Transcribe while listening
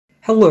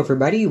Hello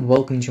everybody,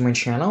 welcome to my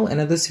channel,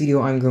 and in this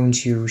video I'm going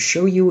to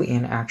show you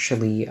and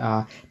actually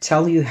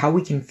tell you how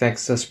we can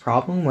fix this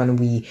problem when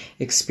we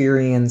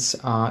experience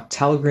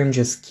Telegram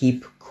just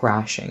keep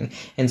crashing,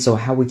 and so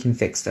how we can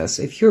fix this.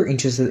 If you're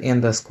interested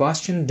in this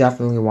question,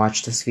 definitely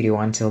watch this video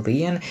until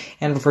the end,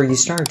 and before you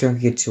start, don't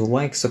forget to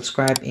like,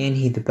 subscribe, and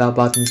hit the bell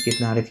button to get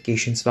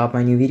notifications about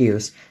my new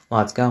videos.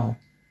 Let's go!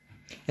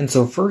 And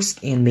so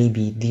first, and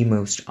maybe the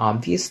most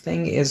obvious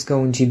thing, is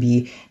going to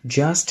be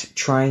just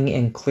trying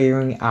and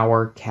clearing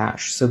our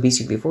cache. So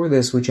basically for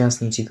this, we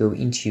just need to go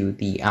into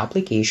the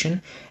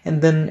application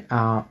and then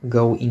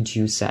go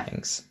into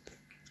settings.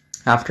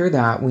 After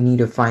that, we need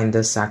to find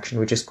this section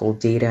which is called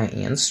data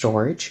and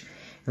storage,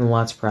 and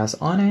let's press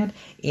on it,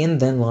 and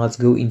then let's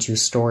go into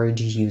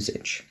storage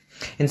usage.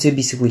 And so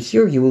basically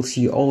here you will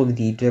see all of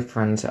the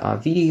different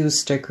videos,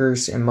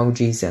 stickers,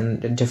 emojis,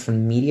 and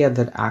different media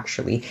that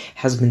actually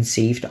has been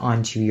saved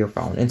onto your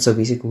phone. And so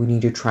basically we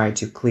need to try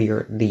to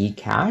clear the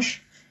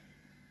cache.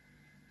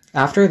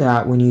 After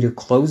that, we need to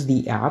close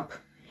the app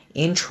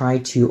and try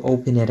to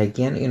open it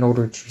again in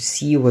order to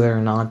see whether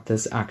or not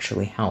this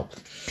actually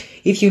helped.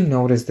 If you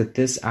notice that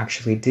this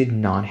actually did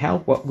not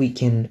help, what we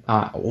can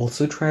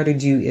also try to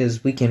do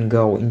is we can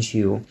go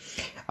into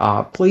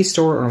Play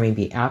Store or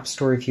maybe App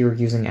Store if you're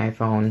using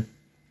iPhone.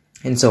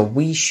 And so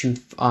we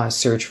should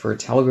search for a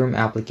Telegram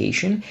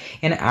application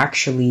and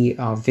actually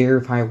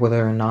verify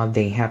whether or not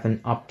they have an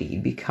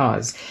update,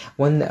 because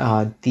when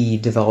the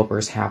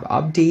developers have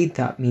update,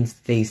 that means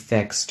they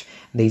fixed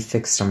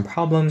some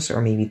problems,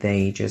 or maybe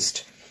they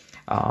just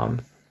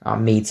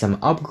made some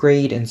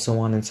upgrade and so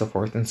on and so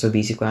forth. And so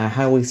basically I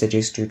highly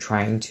suggest you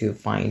trying to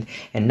find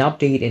an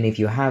update, and if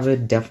you have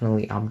it,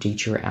 definitely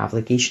update your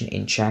application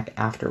and check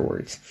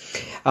afterwards.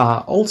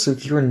 Also,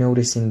 if you're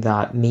noticing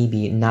that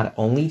maybe not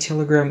only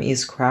Telegram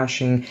is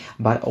crashing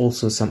but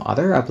also some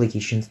other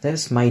applications,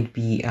 this might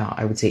be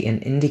I would say an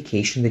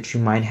indication that you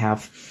might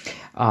have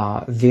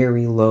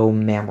very low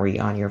memory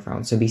on your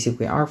phone. So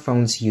basically our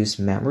phones use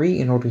memory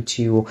in order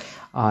to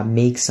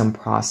make some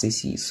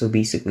processes. So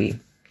basically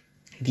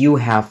if you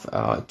have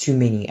too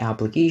many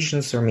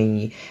applications, or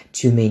maybe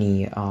too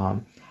many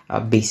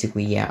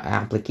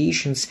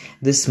applications,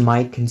 this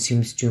might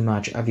consume too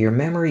much of your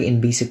memory, and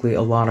basically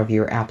a lot of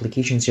your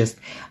applications just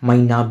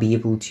might not be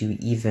able to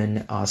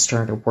even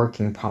start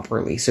working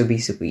properly. So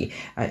basically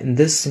in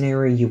this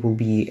scenario you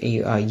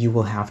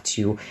will have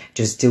to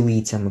just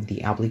delete some of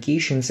the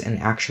applications and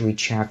actually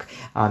check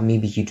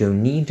maybe you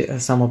don't need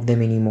some of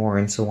them anymore,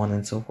 and so on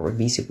and so forth.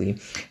 Basically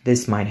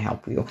this might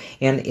help you.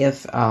 And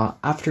if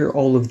after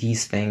all of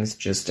these things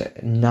just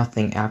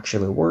nothing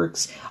actually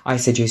works, I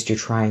suggest you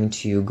trying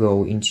to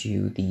go into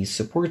the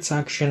support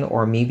section,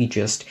 or maybe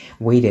just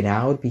wait it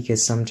out,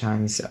 because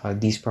sometimes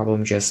these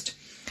problems just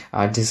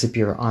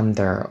disappear on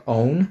their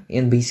own.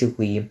 And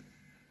basically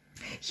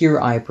here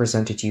I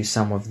presented you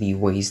some of the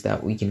ways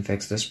that we can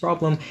fix this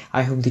problem.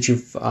 I hope that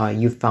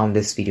you've found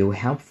this video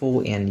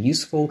helpful and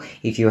useful.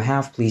 If you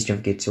have, please don't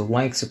forget to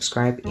like,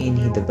 subscribe, and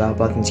hit the bell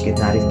button to get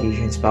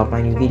notifications about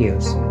my new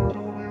videos.